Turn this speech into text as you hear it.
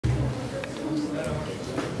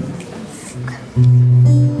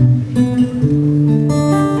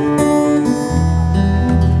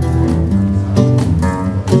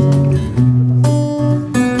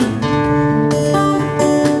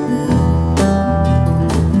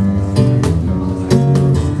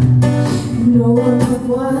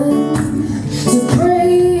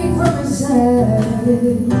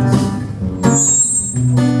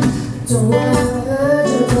Don't wanna hurt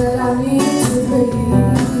you, but I need to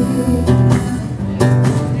breathe.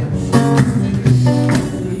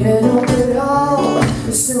 The end of it all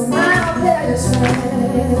is still my best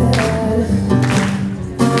friend.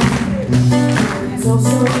 There's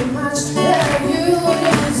also so much that you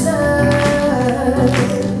deserve.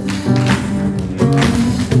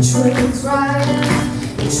 Which way is right,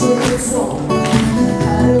 which way is wrong?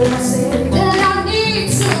 How do I say that I need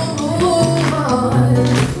to move on?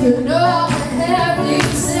 You know I have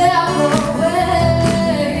these several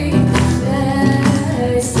ways, and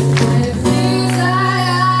it feels like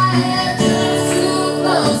I am just too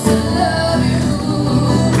close to love you.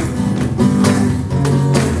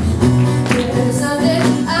 There's nothing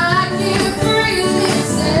I can freely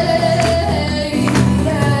say.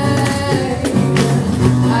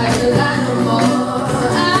 I can lie no more.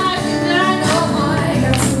 I cannot no more. I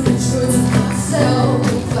got to be true to myself,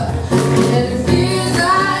 and it feels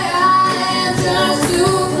like I am just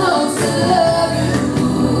too close to love you.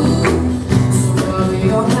 So hurry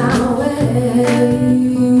on my way.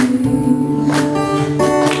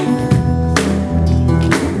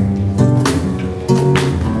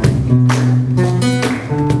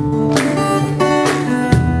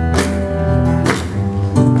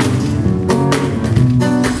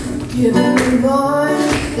 Giving me more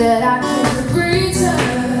that I can't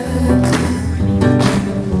return.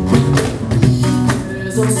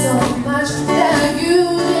 There's oh so much that you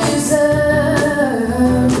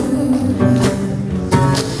deserve.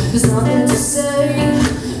 There's nothing to say,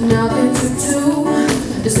 nothing to do.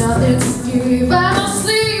 There's nothing to give. I don't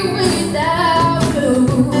sleep without you.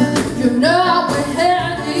 You know we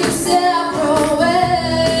had these several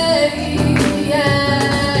ways,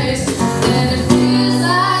 and it feels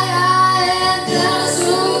like I am just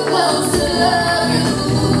too close to love you.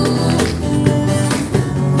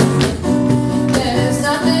 There's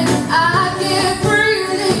nothing I can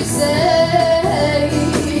freely say.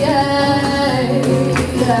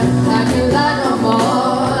 I can lie no more.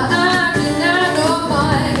 I cannot no more.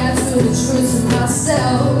 I got to be true to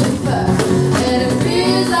myself, and it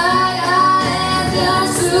feels like I am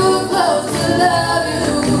just too close to love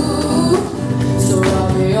you. So I'll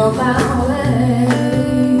be on my